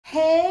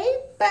Hey,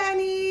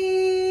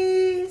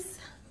 bunnies.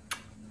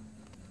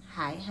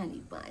 Hi,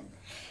 honey bun.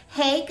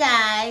 Hey,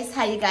 guys.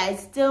 How you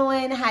guys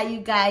doing? How you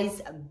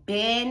guys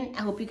been?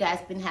 I hope you guys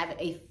been having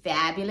a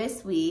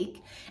fabulous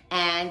week.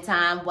 And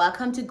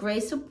welcome to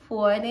Grace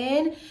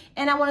Reporting.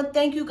 And I want to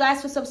thank you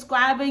guys for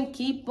subscribing.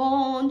 Keep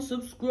on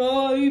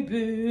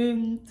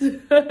subscribing.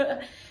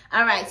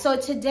 All right. So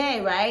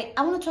today, right,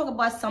 I want to talk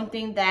about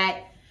something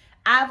that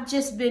I've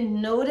just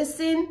been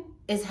noticing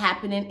is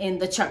happening in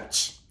the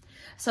church.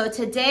 So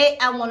today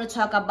I want to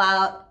talk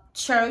about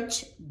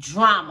church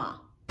drama.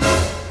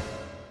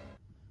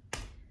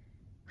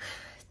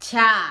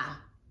 Child,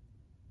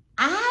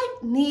 I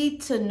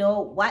need to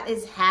know what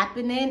is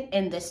happening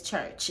in these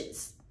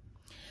churches.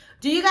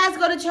 Do you guys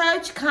go to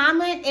church?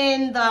 Comment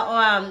in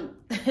the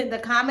in the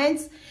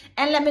comments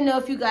and let me know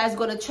if you guys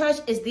go to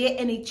church. Is there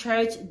any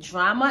church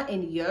drama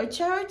in your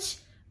church?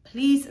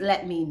 Please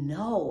let me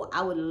know.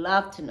 I would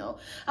love to know.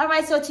 All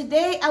right, so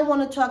today I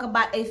want to talk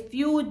about a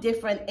few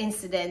different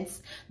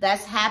incidents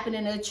that's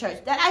happening in the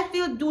church that I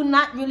feel do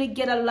not really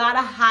get a lot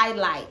of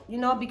highlight, you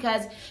know,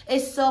 because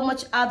it's so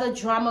much other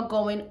drama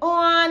going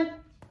on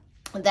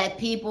that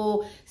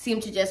people seem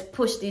to just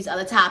push these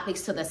other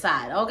topics to the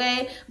side,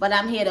 okay? But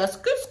I'm here to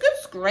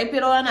scrape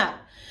it on up.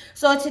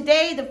 So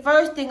today, the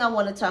first thing I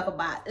want to talk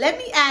about, let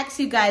me ask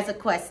you guys a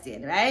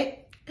question,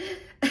 right?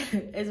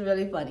 It's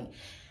really funny.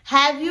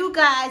 Have you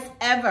guys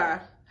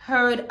ever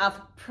heard of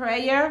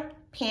prayer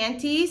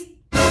panties?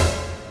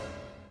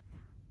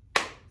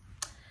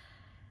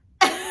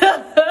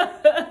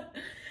 Have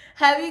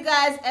you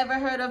guys ever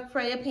heard of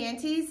prayer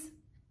panties?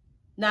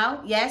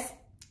 No? Yes?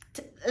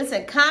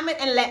 Listen, comment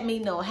and let me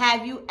know.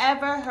 Have you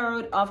ever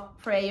heard of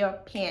prayer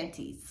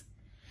panties?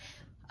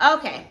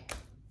 Okay.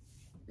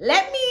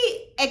 Let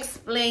me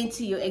explain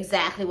to you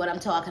exactly what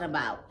I'm talking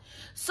about.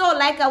 So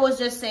like I was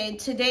just saying,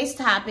 today's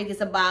topic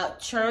is about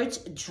church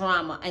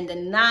drama and the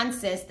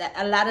nonsense that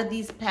a lot of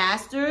these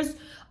pastors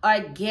are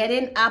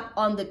getting up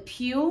on the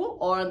pew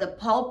or on the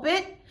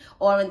pulpit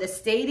or in the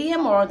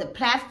stadium or on the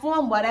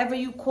platform, whatever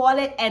you call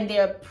it, and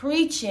they're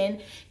preaching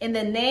in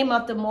the name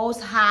of the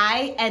Most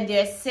High, and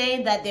they're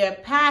saying that they're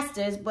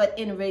pastors, but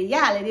in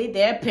reality,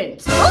 they're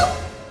pimps.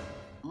 Oh,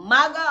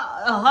 my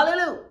God,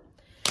 hallelujah.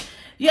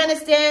 You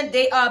understand?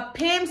 They are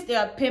pimps. They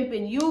are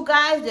pimping you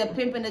guys. They're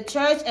pimping the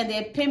church. And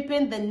they're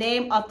pimping the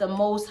name of the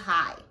Most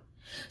High.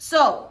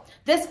 So,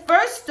 this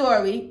first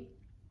story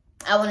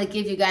I want to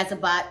give you guys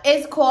about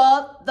is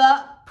called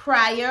the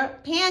prayer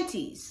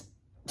panties.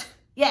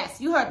 Yes,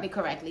 you heard me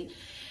correctly.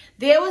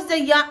 There was the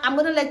young, I'm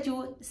going to let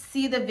you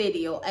see the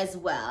video as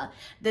well.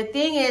 The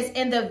thing is,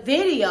 in the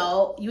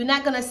video, you're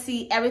not going to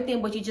see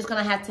everything, but you're just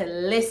going to have to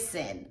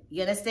listen.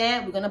 You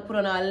understand? We're going to put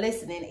on our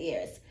listening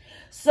ears.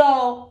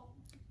 So,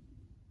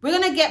 we're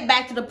going to get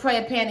back to the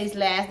prayer panties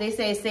last. They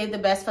say save the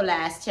best for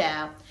last,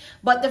 child.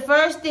 But the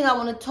first thing I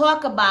want to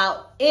talk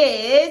about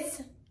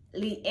is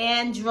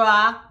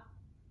Leandra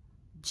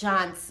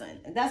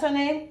Johnson. That's her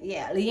name?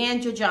 Yeah,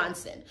 Leandra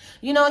Johnson.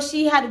 You know,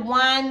 she had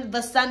won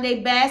the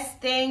Sunday Best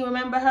thing.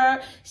 Remember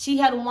her? She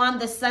had won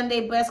the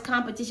Sunday Best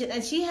competition.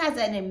 And she has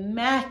an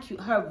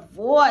immaculate, her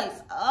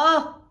voice.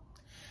 Oh,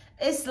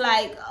 it's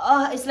like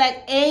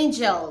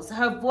angels.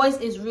 Her voice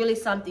is really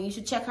something. You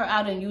should check her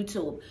out on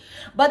YouTube.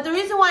 But the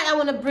reason why I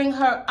want to bring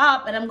her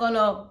up and I'm going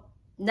to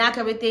knock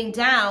everything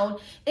down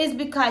is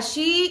because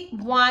she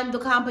won the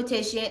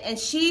competition and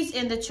she's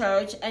in the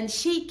church and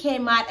she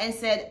came out and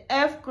said,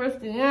 F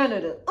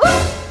Christianity.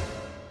 Ooh!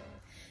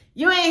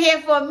 You ain't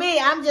here for me.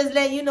 I'm just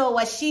letting you know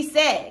what she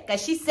said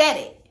because she said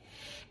it.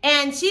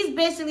 And she's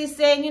basically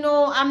saying, you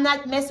know, I'm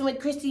not messing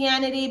with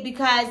Christianity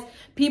because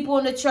people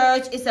in the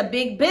church, it's a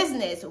big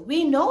business.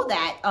 We know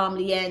that,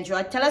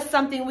 Leandra. Tell us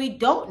something we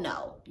don't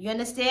know. You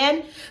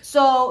understand?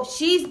 So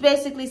she's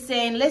basically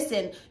saying,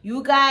 listen,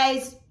 you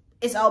guys,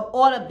 it's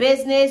all a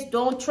business.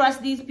 Don't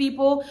trust these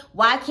people.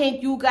 Why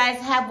can't you guys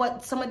have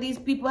what some of these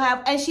people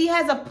have? And she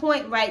has a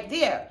point right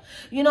there.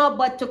 You know,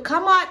 but to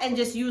come out and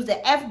just use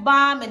the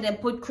F-bomb and then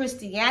put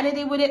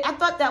Christianity with it, I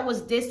thought that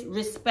was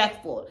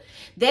disrespectful.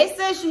 They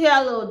said she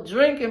had a little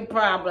drinking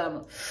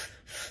problem.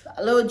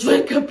 A little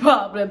drinking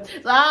problem.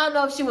 So I don't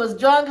know if she was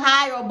drunk,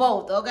 high, or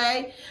both,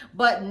 okay?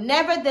 But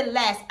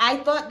nevertheless, I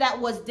thought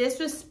that was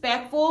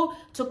disrespectful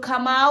to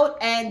come out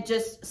and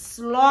just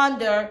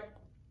slander,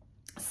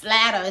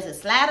 is it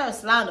slander or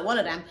slander? One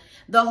of them.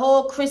 The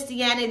whole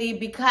Christianity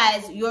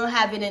because you're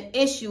having an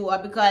issue or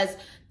because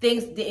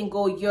things didn't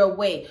go your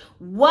way.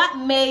 What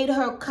made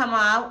her come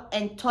out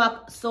and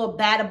talk so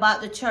bad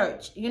about the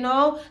church? You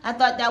know, I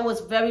thought that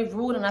was very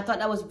rude and I thought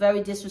that was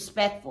very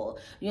disrespectful,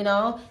 you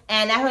know,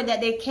 and I heard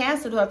that they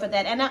canceled her for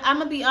that. And I'm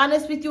going to be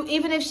honest with you,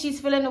 even if she's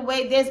feeling a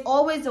way, there's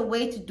always a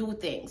way to do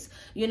things,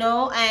 you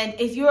know, and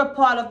if you're a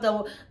part of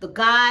the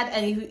God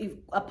and you're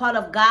a part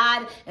of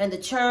God and the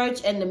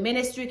church and the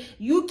ministry,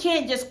 you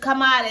can't just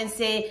come out and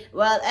say,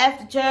 well, F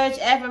the church,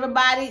 F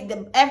everybody,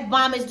 the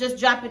F-bomb is just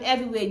dropping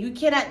everywhere. You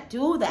cannot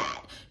do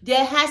that.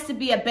 There has to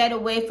be a better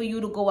way for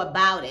you to go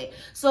about it.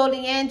 So,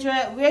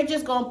 Leandra, we're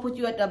just going to put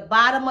you at the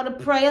bottom of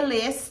the prayer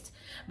list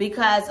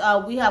because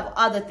we have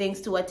other things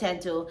to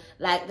attend to,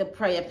 like the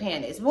prayer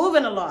panties.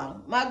 Moving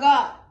along, my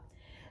God.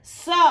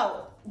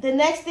 So the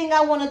next thing I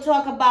want to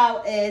talk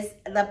about is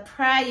the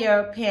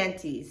prayer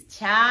panties.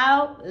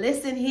 Child,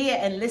 listen here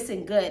and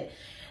listen good.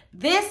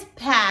 This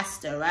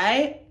pastor,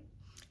 right?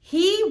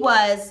 He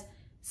was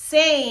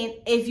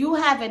saying if you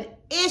have an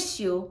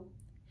issue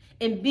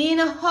in being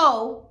a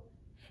hoe,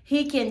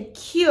 he can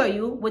cure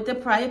you with the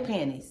prayer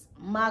panties.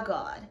 My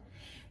God.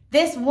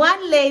 This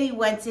one lady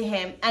went to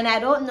him, and I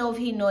don't know if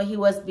he knew he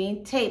was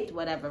being taped,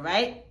 whatever,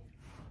 right?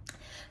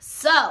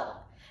 So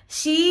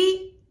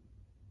she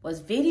was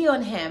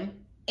videoing him,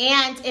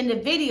 and in the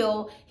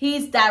video,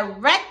 he's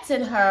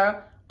directing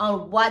her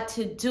on what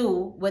to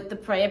do with the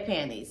prayer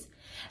panties.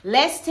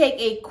 Let's take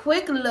a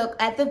quick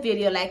look at the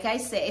video. Like I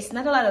said, it's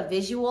not a lot of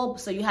visual,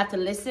 so you have to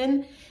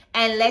listen,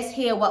 and let's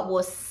hear what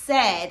was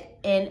said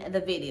in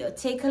the video.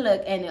 Take a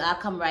look, and I'll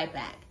come right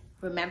back.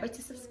 Remember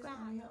to subscribe.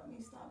 Help me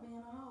stop being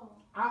a hoe.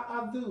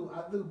 I do,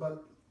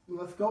 but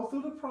let's go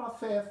through the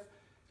process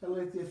and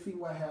let's just see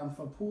what happens.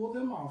 So pull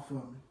them off for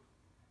me,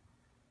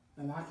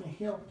 and I can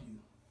help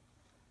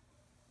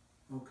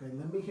you. Okay,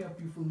 let me help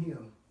you from here.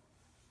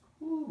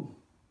 Ooh.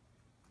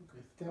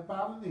 Okay, step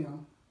out of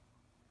them.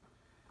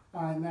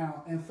 All right,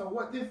 now, and so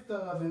what this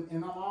does,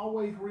 and I'm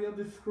always real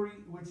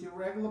discreet with your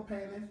regular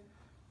panties.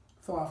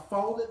 So I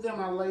folded them,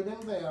 I lay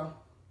them there.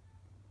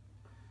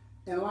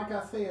 And like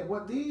I said,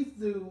 what these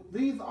do,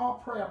 these are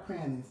prayer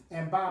panties.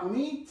 And by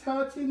me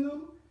touching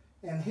them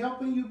and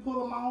helping you put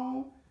them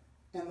on,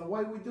 and the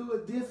way we do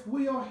it, this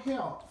will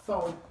help.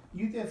 So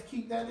you just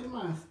keep that in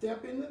mind.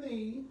 Step into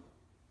these.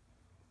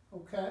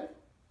 Okay?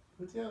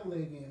 Put your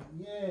leg in.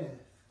 Yes.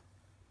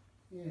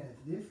 Yes,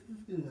 this is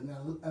good.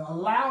 Now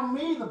allow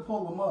me to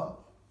pull them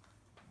up.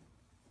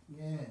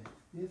 Yes,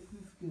 this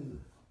is good.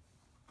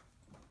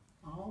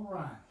 All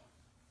right.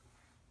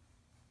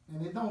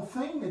 And it don't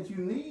seem that you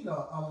need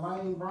a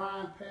Lane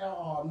Bryant pair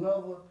or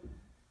another.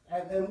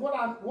 And what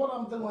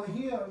I'm doing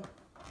here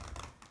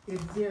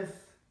is just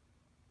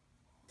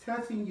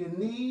touching your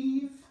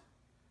knees,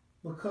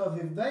 because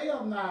if they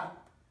are not,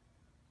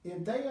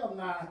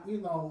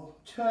 you know,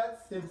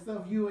 chucks and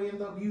stuff, you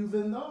end up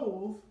using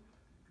those,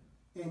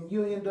 and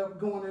you end up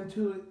going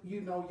into,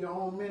 you know, your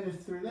own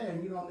ministry there,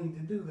 and you don't need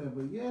to do that.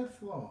 But yes,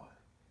 Lord.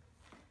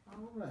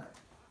 All right.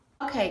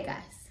 Okay,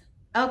 guys.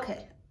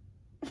 Okay.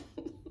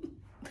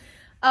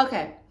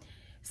 Okay.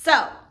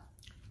 So,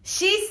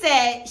 she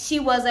said she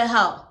was a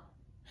hoe.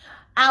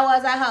 I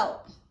was a hoe.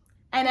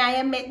 And I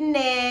admitting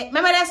it.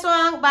 Remember that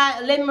song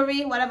by Lynn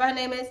Marie, whatever her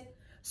name is?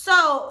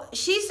 So,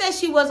 she said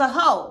she was a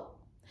hoe.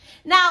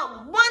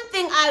 Now, one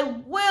thing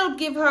I will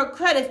give her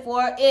credit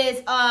for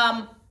is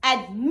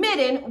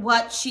admitting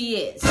what she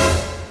is.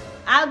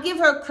 I'll give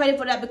her credit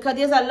for that, because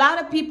there's a lot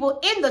of people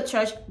in the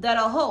church that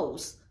are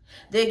hoes.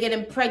 They're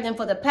getting pregnant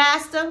for the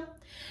pastor.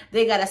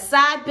 They got a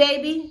side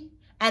baby,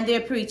 and they're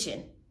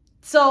preaching.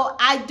 So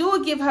I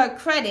do give her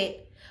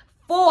credit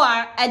for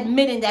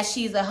admitting that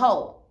she's a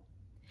hoe.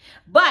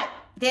 But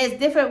there's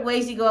different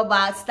ways you go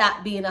about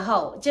stop being a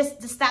hoe.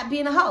 Just stop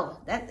being a hoe.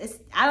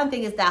 I don't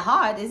think it's that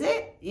hard, is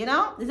it? You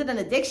know? Is it an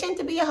addiction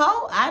to be a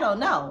hoe? I don't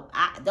know.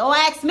 Don't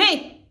ask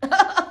me.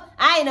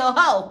 I ain't no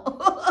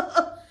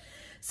hoe.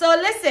 So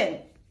listen.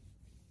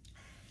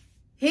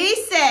 He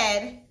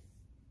said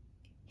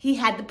he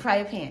had the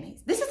prayer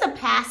panties. This is a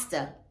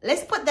pastor.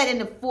 Let's put that in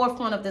the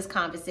forefront of this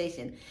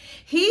conversation.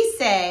 He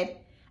said,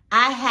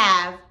 I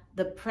have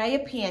the prayer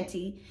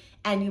panty,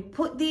 and you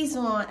put these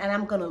on, and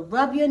I'm going to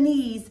rub your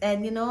knees,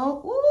 and, you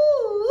know,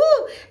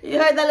 ooh, you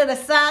heard that little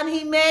sound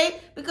he made?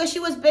 Because she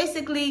was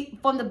basically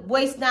from the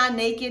waist down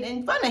naked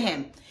in front of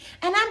him.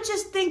 And I'm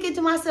just thinking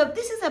to myself,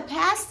 this is a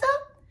pastor?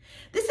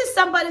 This is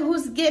somebody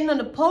who's getting on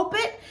the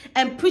pulpit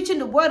and preaching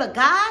the word of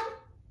God?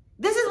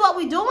 This is what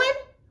we're doing?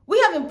 We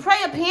having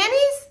prayer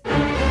panties?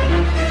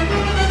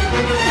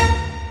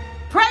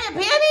 Prayer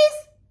panties?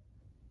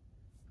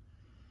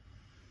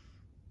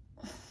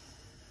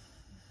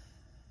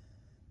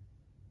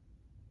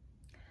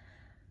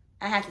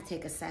 I have to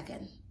take a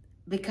second,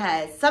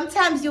 because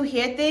sometimes you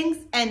hear things,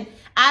 and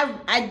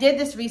I did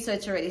this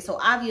research already, so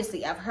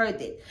obviously I've heard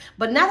it.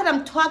 But now that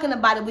I'm talking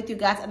about it with you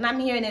guys and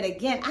I'm hearing it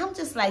again, I'm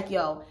just like,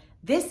 yo,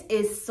 this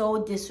is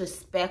so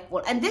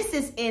disrespectful. And this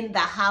is in the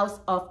house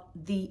of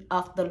the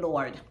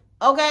Lord.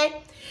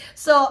 Okay?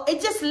 So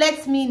it just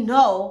lets me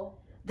know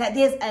that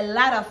there's a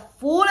lot of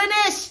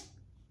foolishness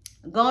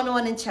going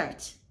on in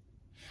church.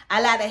 A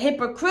lot of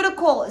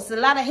hypocritical. It's a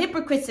lot of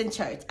hypocrites in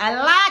church. A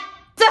lot.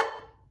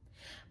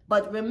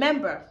 But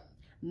remember,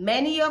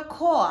 many are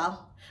called,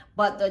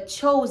 but the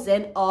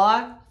chosen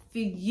are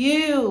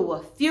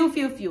few.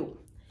 Few.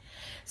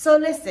 So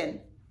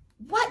listen,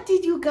 what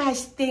did you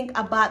guys think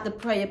about the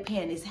prayer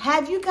panties?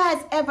 Have you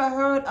guys ever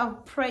heard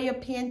of prayer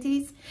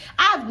panties?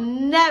 I've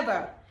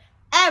never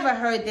ever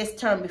heard this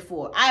term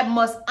before. I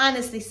must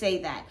honestly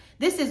say that.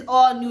 This is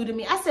all new to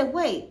me. I said,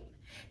 wait,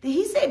 did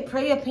he say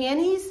prayer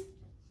panties?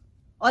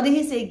 Or did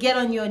he say get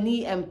on your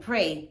knee and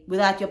pray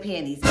without your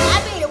panties?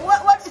 I mean,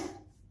 what?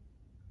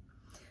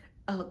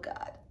 Oh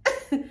God.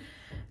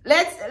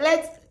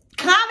 Let's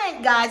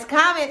Comment, guys.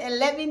 Comment and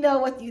let me know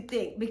what you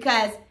think.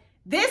 Because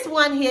this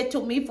one here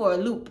took me for a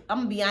loop. I'm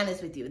going to be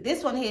honest with you.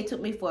 This one here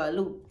took me for a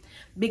loop.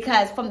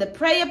 Because from the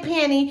prayer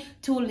panty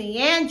to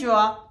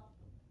Leandra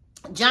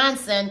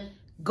Johnson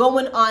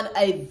going on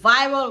a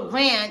viral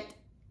rant,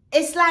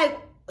 it's like,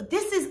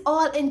 this is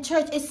all in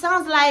church. It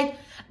sounds like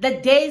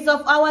The Days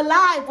of Our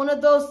Life, one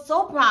of those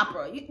soap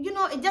opera. You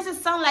know, it doesn't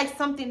sound like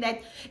something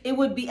that it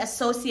would be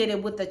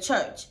associated with the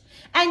church.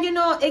 And, you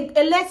know, it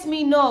lets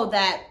me know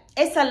that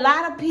it's a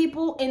lot of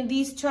people in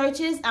these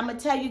churches. I'm going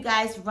to tell you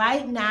guys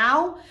right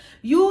now,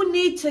 you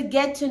need to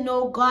get to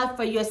know God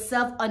for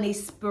yourself on a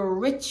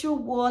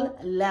spiritual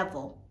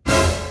level.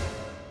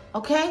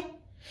 Okay?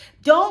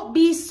 Don't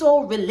be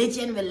so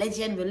religion.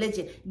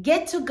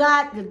 Get to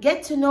God,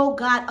 get to know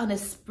God on a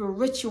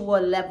spiritual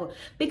level.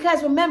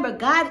 Because remember,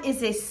 God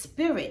is a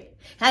spirit.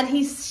 And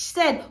he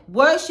said,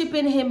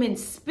 worshiping him in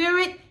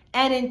spirit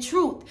and in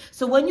truth.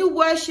 So when you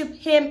worship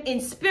him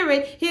in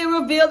spirit,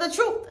 he'll reveal the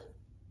truth.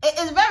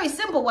 It's very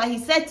simple what he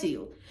said to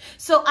you.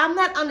 So I'm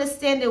not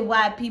understanding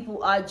why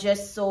people are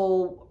just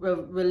so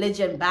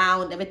religion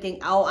bound, everything.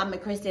 Oh, I'm a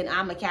Christian,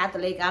 I'm a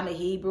Catholic, I'm a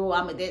Hebrew,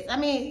 I'm a this. I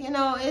mean, you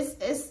know,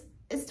 it's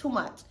too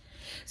much.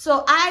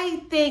 So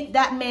I think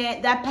that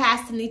that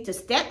pastor needs to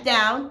step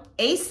down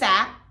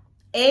ASAP,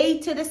 A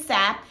to the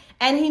SAP,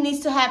 and he needs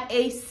to have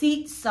a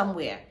seat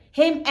somewhere.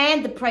 Him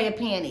and the prayer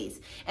panties.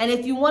 And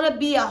if you want to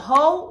be a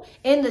hoe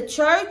in the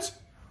church,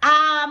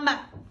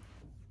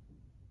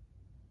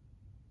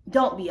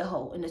 don't be a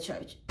hoe in the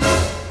church.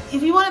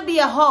 If you want to be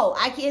a hoe,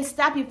 I can't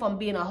stop you from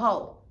being a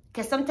hoe.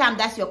 Because sometimes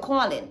that's your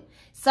calling.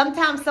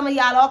 Sometimes some of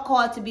y'all are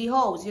called to be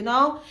hoes, you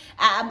know.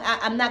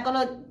 I'm not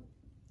going to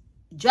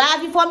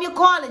drive you from your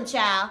calling,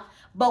 child.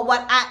 But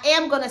what I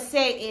am going to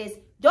say is,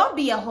 don't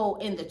be a hoe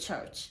in the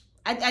church.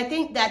 I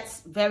think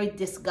that's very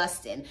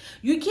disgusting.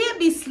 You can't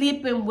be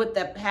sleeping with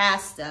the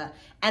pastor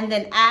and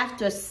then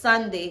after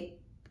Sunday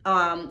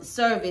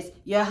service,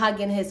 you're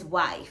hugging his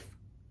wife.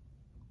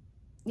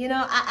 You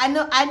know,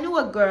 I knew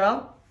a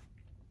girl,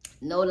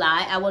 no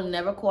lie, I will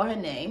never call her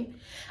name.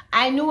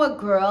 I knew a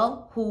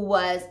girl who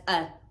was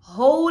a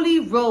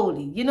holy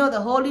roly. You know the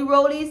holy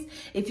rollies?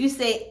 If you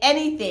say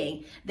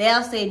anything,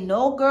 they'll say,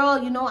 no,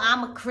 girl, you know,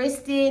 I'm a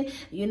Christian.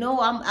 You know,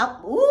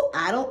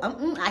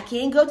 I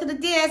can't go to the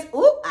dance.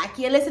 Ooh, I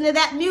can't listen to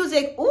that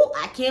music. Ooh,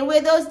 I can't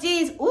wear those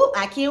jeans. Ooh,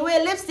 I can't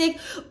wear lipstick.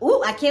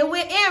 Ooh, I can't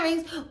wear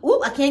earrings.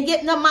 Ooh, I can't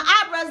get my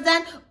eyebrows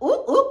done.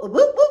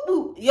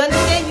 Ooh. You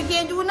understand? You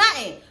can't do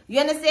nothing. You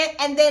understand?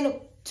 And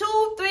then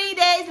 2-3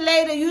 days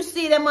later, you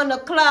see them on the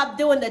club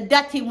doing the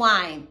dirty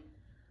wine.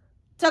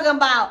 Talking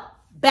about,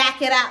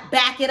 back it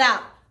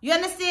up. You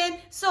understand?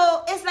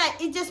 So it's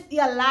like, it just be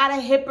a lot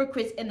of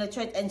hypocrites in the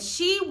church. And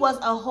she was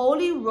a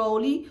holy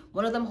roly,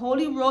 one of them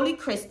holy roly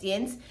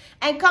Christians.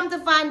 And come to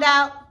find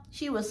out,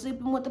 she was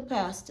sleeping with the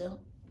pastor.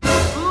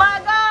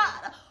 My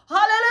God.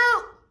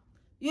 Hallelujah.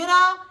 You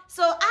know?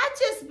 So I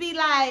just be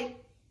like,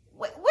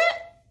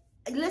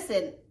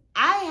 listen,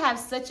 I have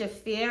such a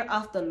fear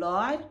of the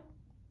Lord.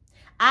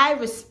 I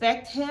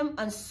respect him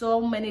on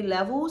so many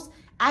levels.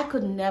 I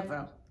could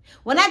never.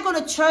 When I go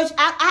to church,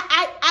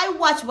 I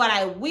watch what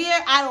I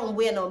wear. I don't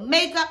wear no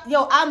makeup.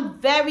 Yo, I'm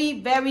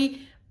very,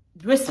 very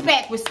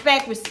respect.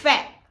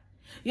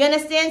 You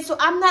understand? So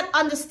I'm not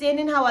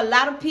understanding how a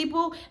lot of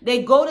people,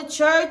 they go to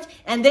church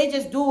and they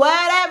just do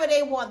whatever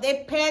they want.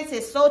 Their pants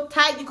is so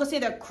tight. You can see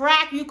the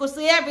crack. You can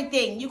see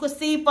everything. You can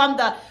see from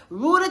the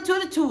rooter to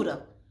the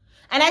tutor.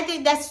 And I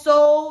think that's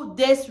so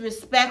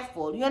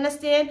disrespectful. You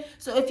understand?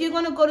 So if you're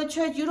going to go to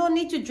church, you don't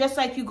need to dress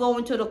like you go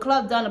into the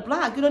club down the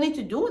block. You don't need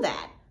to do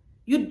that.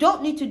 You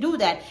don't need to do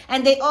that.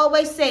 And they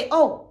always say,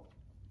 oh,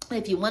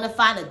 if you want to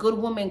find a good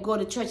woman, go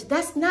to church.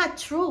 That's not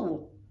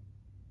true.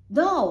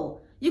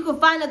 No. You can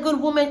find a good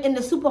woman in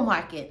the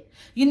supermarket.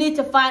 You need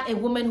to find a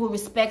woman who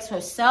respects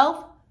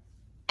herself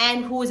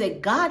and who is a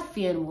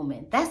God-fearing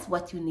woman. That's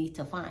what you need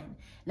to find.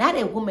 Not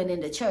a woman in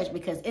the church,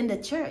 because in the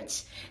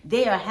church,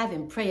 they are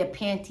having prayer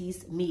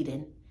panties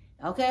meeting.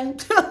 Okay?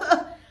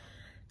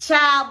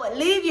 Child, but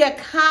leave your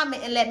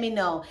comment and let me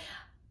know.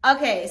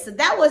 Okay, so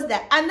that was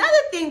that. Another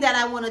thing that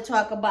I want to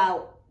talk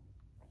about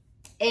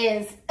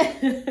is,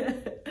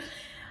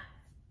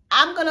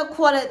 I'm going to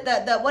call it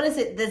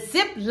the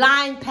zip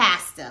line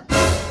pastor.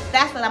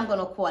 That's what I'm going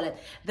to call it.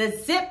 The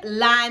zip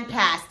line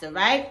pastor,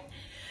 right?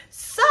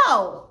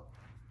 So,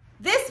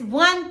 this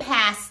one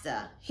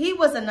pastor, he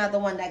was another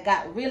one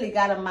that really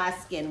got on my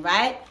skin,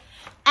 right?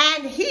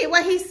 And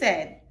what he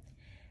said,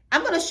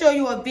 I'm going to show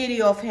you a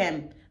video of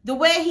him. The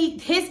way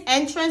his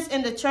entrance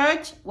in the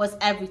church was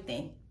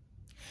everything.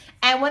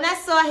 And when I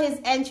saw his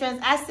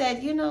entrance, I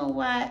said, you know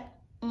what?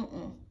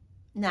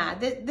 Nah,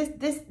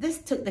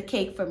 this took the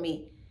cake for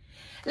me.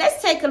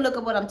 Let's take a look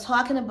at what I'm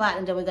talking about,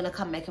 and then we're going to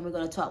come back and we're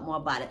going to talk more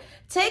about it.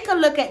 Take a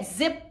look at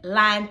Zip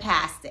Line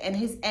Pastor and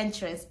his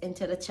entrance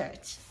into the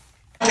church.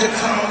 To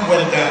come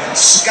when the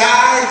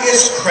sky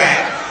is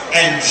cracked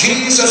and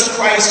Jesus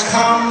Christ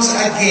comes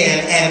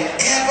again, and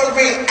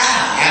every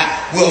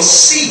eye will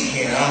see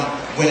him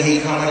when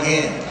he come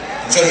again.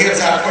 So here's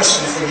our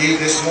question for you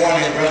this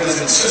morning, brothers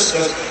and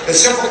sisters. The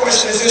simple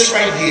question is this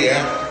right here.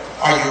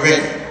 Are you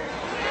ready?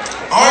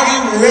 Are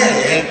you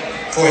ready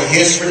for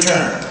his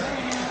return?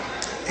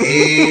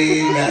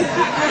 Amen.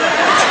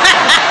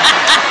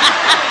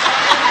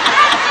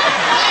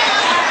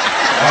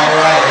 All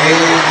right.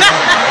 Amen.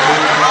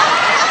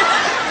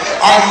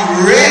 Are you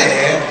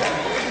ready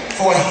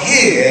for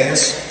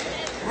his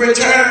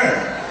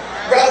return?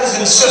 Brothers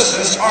and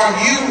sisters, are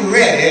you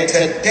ready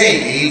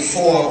today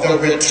for the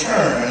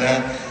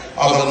return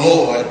of the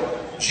Lord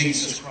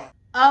Jesus Christ?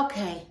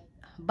 Okay,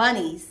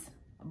 bunnies.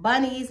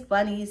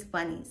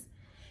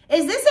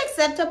 Is this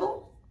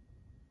acceptable?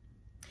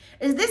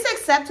 Is this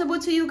acceptable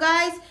to you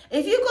guys?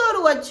 If you go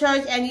to a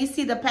church and you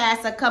see the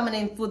pastor coming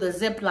in through the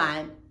zip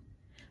line,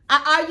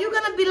 are you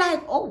going to be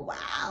like, oh,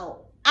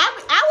 wow.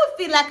 I would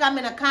feel like I'm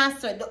in a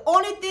concert. The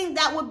only thing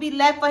that would be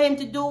left for him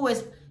to do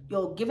is,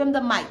 yo, give him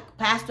the mic.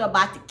 Pastor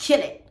about to kill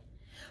it.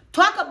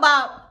 Talk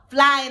about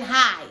flying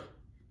high.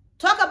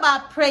 Talk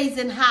about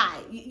praising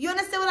high. You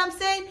understand what I'm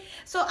saying?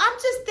 So I'm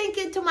just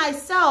thinking to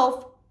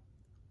myself,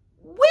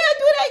 why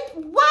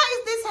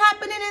is this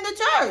happening in the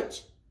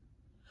church?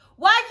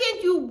 Why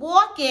can't you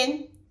walk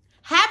in,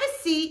 have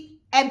a seat,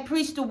 and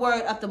preach the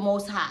word of the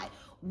Most High?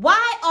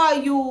 Why are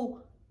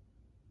you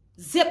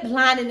zip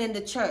lining in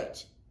the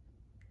church?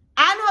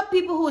 I know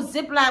people who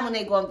zip line when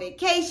they go on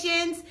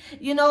vacations.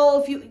 You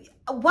know,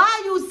 why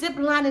are you zip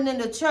lining in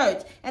the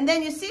church? And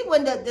then you see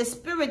when the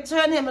spirit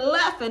turned him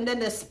left and then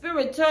the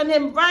spirit turned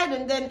him right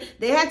and then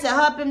they had to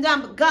help him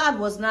down. But God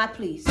was not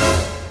pleased.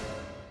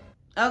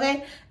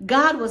 Okay?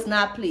 God was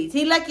not pleased.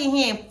 He lucky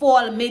he ain't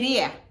fall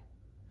midair.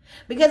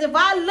 Because if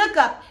I look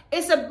up,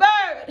 it's a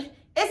bird.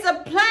 It's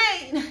a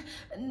plane.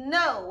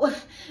 No,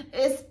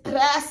 it's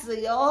Pastor,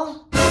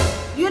 y'all.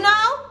 You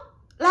know?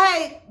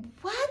 Like,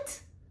 what?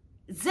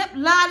 Zip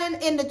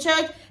lining in the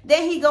church.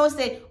 Then he gonna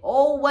say,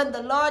 oh, when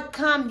the Lord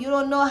come, you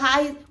don't know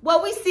how he...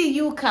 Well, we see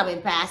you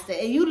coming, Pastor,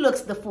 and you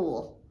looks the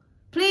fool.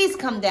 Please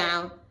come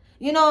down.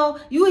 You know,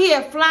 you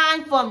hear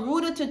flying from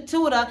rooter to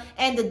tutor,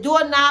 and the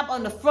doorknob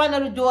on the front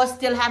of the door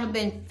still haven't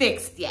been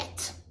fixed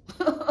yet.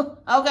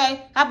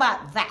 Okay? How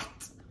about that?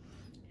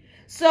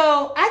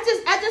 So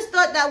I just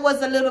thought that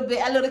was a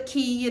little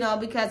key, you know,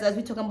 because as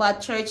we're talking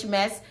about church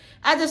mess,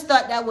 I just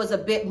thought that was a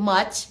bit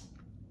much.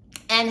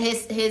 And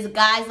his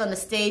guys on the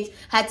stage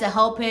had to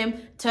help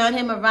him, turn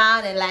him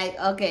around, and like,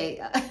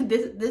 okay,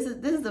 this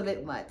is a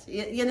bit much.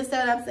 You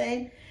understand what I'm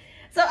saying?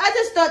 So I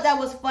just thought that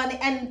was funny.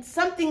 And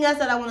something else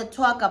that I want to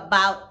talk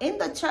about in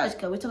the church,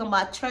 because we're talking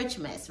about church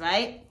mess,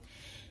 right?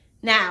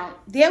 Now,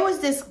 there was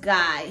this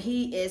guy.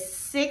 He is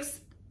 6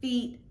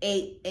 feet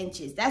 8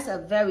 inches. That's a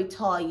very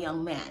tall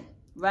young man,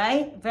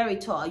 right? Very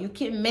tall. You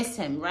can't miss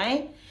him,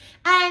 right?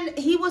 And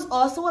he was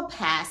also a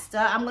pastor.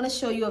 I'm going to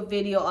show you a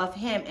video of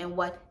him and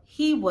what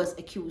he was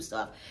accused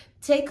of.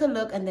 Take a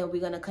look, and then we're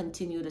going to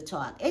continue to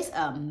talk. It's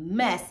a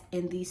mess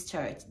in these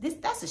churches.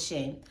 That's a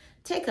shame.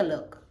 Take a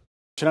look.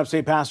 An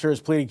upstate pastor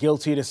has pleaded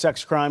guilty to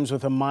sex crimes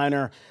with a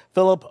minor.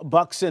 Philip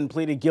Buxton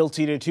pleaded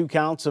guilty to 2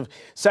 counts of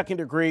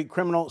second-degree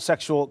criminal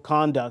sexual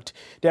conduct.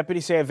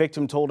 Deputies say a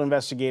victim told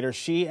investigators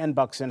she and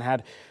Buxton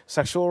had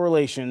sexual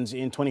relations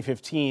in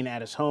 2015 at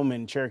his home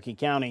in Cherokee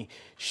County.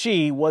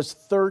 She was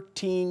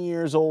 13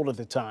 years old at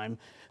the time.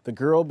 The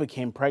girl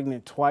became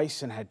pregnant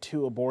twice and had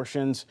 2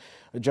 abortions.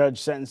 A judge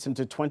sentenced him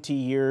to 20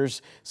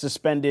 years,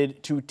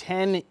 suspended to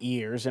 10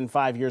 years and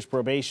 5 years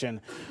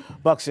probation.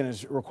 Buxton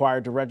is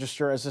required to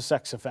register as a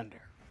sex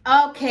offender.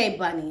 Okay,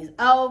 bunnies.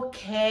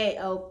 Okay.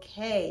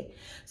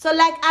 So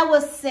like I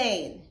was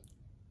saying,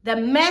 the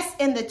mess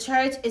in the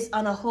church is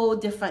on a whole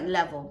different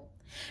level.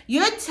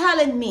 You're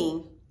telling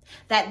me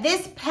that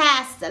this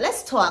pastor,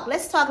 let's talk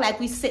like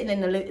we're sitting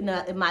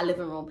in my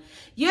living room.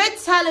 You're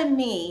telling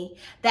me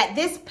that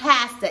this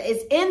pastor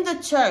is in the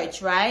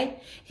church,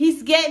 right?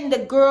 He's getting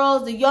the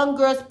young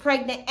girls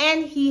pregnant,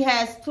 and he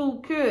has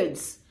 2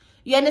 kids.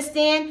 You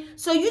understand?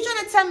 So you're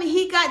trying to tell me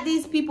he got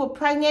these people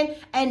pregnant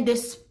and the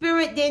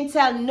spirit didn't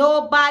tell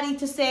nobody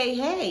to say,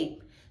 hey,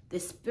 the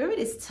spirit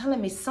is telling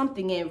me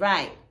something ain't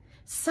right.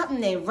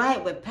 Something ain't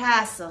right with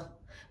Pastor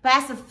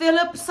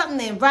Philip,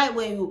 something ain't right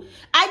with you.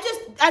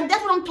 And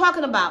that's what I'm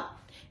talking about.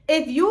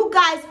 If you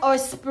guys are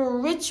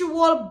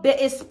spiritual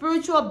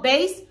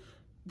based,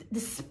 the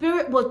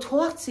spirit will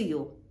talk to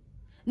you.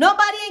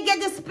 Nobody ain't get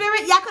the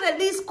spirit. Y'all could at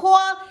least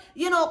call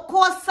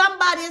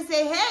somebody and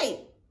say,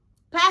 hey,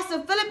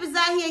 Pastor Philip is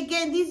out here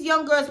getting these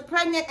young girls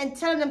pregnant and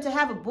telling them to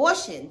have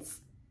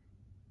abortions.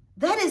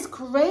 That is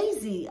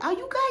crazy. Are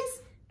you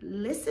guys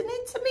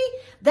listening to me?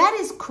 That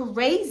is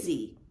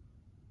crazy.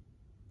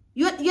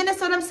 You understand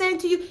what I'm saying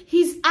to you?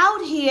 He's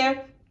out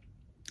here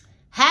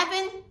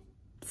having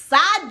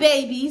side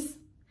babies,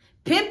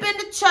 pimping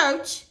the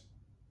church,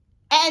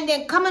 and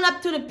then coming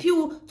up to the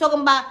pew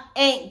talking about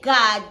ain't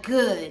God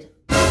good.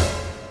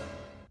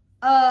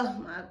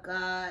 Oh my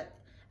God.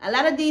 A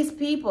lot of these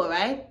people,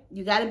 right?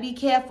 You got to be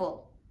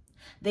careful.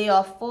 They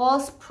are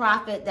false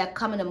prophets that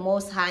come in the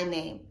Most High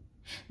name.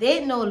 They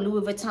ain't no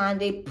Louis Vuitton,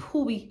 they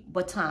Louis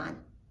Vuitton.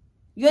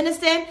 You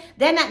understand?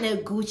 They're not no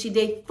Gucci,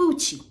 they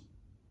Fucci.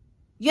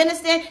 You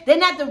understand? They're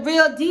not the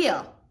real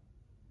deal.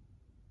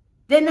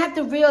 They're not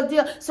the real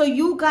deal. So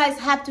you guys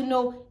have to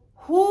know,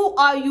 who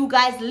are you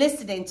guys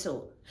listening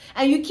to?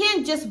 And you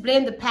can't just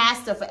blame the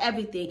pastor for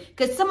everything,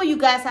 because some of you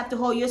guys have to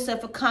hold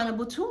yourself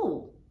accountable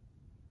too.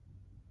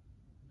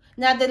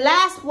 Now, the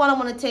last one I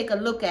want to take a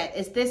look at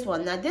is this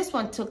one. Now, this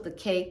one took the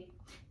cake,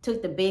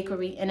 took the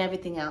bakery, and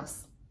everything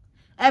else.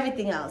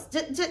 Everything else.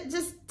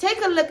 Just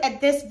take a look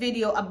at this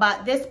video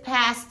about this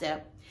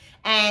pastor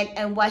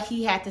and what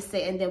he had to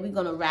say, and then we're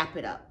going to wrap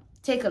it up.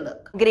 Take a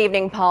look. Good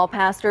evening, Paul.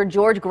 Pastor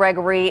George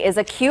Gregory is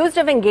accused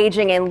of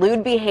engaging in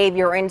lewd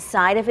behavior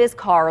inside of his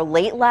car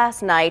late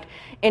last night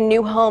in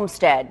New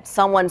Homestead.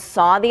 Someone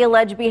saw the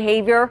alleged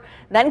behavior,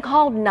 then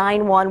called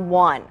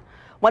 911.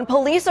 When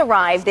police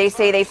arrived, they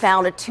say they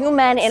found two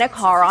men in a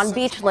car on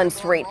Beachland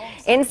Street.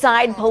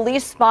 Inside,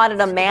 police spotted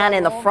a man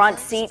in the front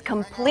seat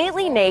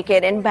completely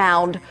naked and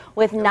bound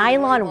with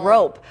nylon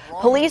rope.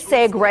 Police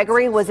say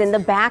Gregory was in the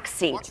back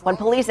seat. When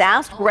police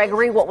asked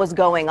Gregory what was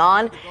going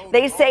on,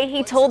 they say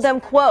he told them,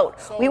 quote,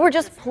 "We were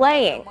just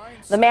playing."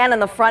 The man in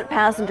the front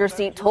passenger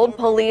seat told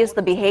police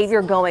the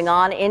behavior going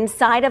on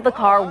inside of the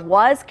car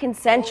was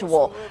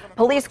consensual.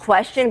 Police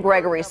questioned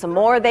Gregory some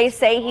more. They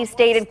say he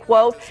stated,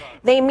 quote,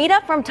 "They meet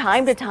up from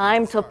time to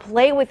time to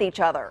play with each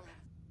other."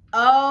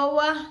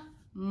 Oh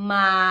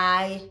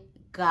my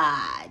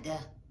God.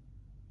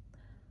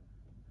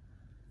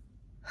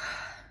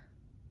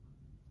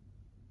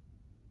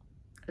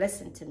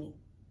 Listen to me.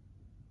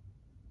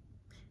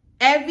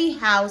 Every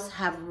house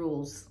have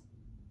rules,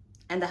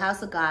 and the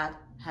house of God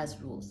has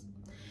rules.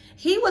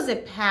 He was a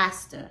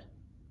pastor,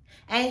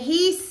 and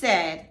he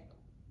said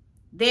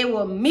they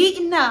were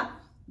meeting up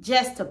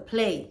just to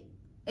play.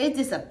 Is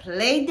this a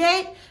play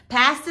date?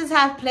 Pastors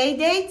have play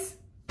dates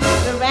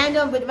with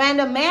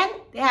random men?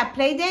 They have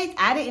play dates?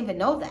 I didn't even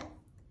know that.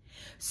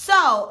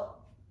 So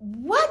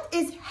what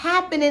is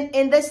happening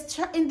in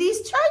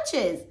these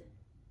churches?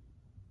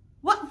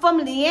 What, from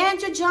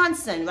Leandra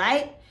Johnson,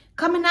 right?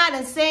 Coming out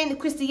and saying the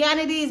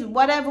Christianity is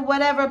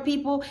whatever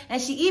people.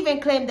 And she even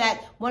claimed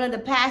that one of the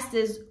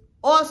pastors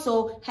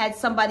also had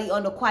somebody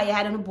on the choir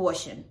had an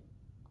abortion.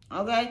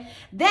 Okay,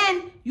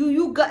 then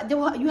you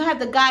have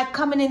the guy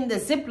coming in the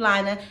zip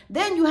liner.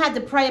 Then you had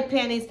the prayer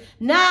panties.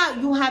 Now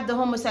you have the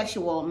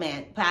homosexual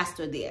man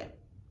pastor there.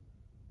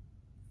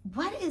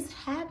 What is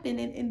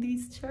happening in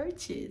these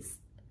churches?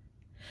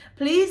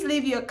 Please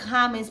leave your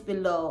comments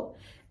below.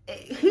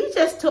 He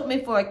just took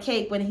me for a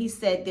cake when he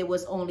said there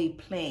was only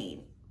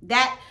plain.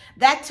 That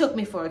took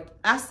me for.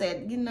 I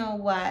said, you know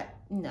what?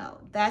 No,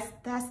 that's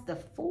the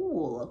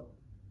fool.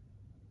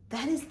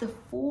 That is the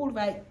fool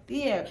right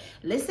there.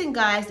 Listen,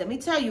 guys, let me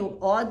tell you,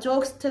 all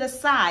jokes to the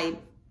side.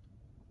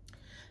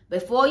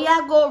 Before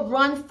y'all go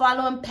run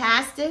following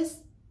pastors,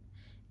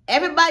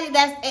 everybody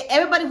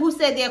who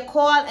said they're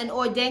called and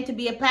ordained to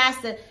be a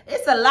pastor,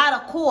 it's a lot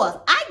of calls.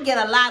 I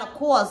get a lot of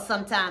calls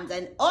sometimes,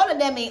 and all of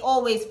them ain't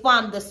always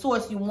from the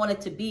source you want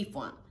it to be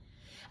from.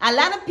 A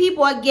lot of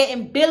people are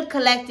getting bill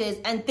collectors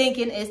and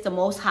thinking it's the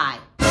Most High.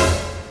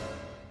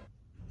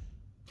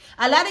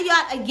 A lot of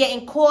y'all are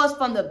getting calls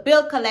from the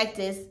bill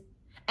collectors,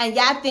 and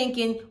y'all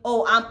thinking,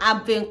 oh,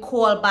 I'm being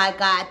called by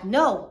God.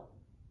 No,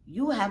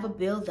 you have a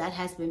bill that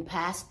has been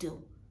passed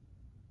due.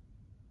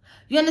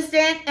 You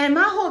understand? And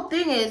my whole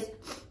thing is,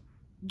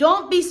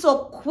 don't be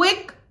so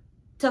quick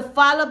to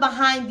follow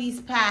behind these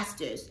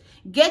pastors.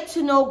 Get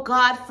to know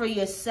God for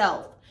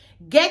yourself.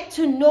 Get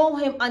to know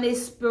him on a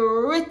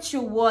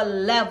spiritual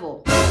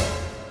level.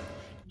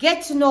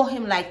 Get to know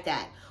him like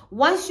that.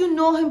 Once you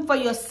know him for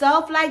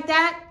yourself like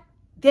that,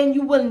 then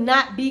you will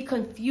not be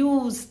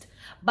confused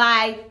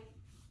by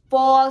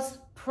false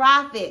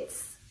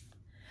prophets.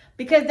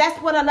 Because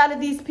that's what a lot of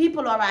these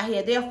people are out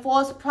here. They're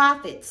false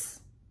prophets.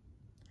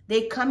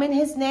 They come in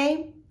his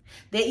name.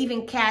 They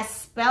even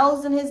cast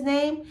spells in his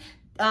name.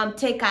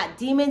 Take out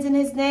demons in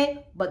his name.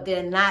 But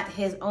they're not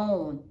his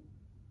own.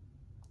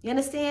 You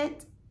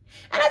understand?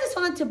 And I just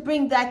wanted to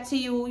bring that to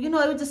you. You know,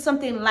 it was just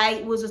something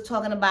light we was just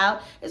talking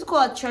about. It's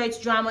called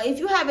church drama. If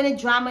you have any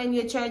drama in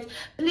your church,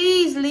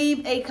 please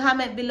leave a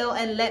comment below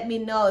and let me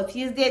know.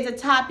 If there's a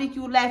topic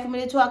you would like for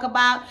me to talk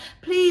about,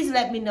 please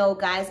let me know,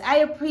 guys. I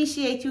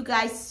appreciate you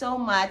guys so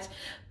much.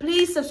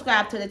 Please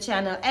subscribe to the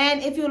channel.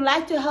 And if you'd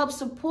like to help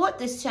support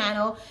this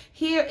channel,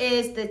 here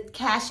is the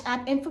Cash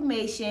App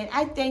information.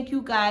 I thank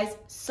you guys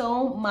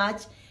so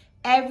much.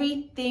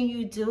 Everything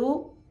you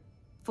do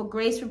for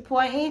Grace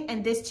Reporting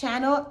and this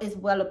channel is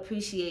well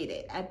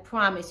appreciated. I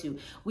promise you.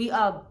 We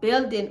are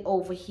building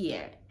over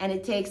here, and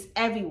it takes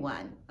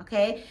everyone,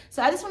 okay?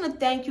 So I just want to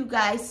thank you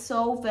guys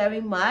so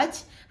very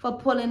much for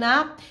pulling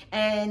up,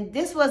 and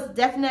this was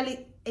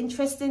definitely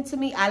interesting to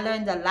me. I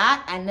learned a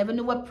lot. I never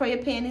knew what prayer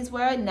panties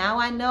were. Now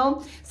I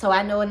know, so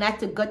I know not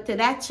to go to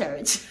that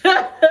church.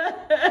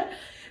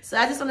 So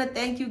I just want to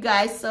thank you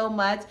guys so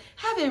much.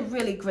 Have a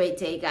really great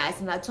day,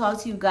 guys, and I'll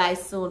talk to you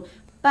guys soon.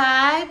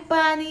 Bye,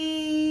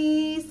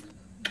 bunnies.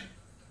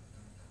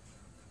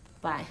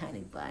 Bye, honey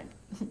bun.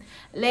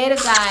 Later,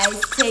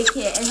 guys. Take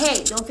care. And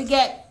hey, don't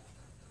forget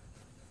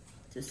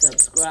to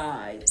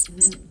subscribe.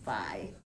 Bye.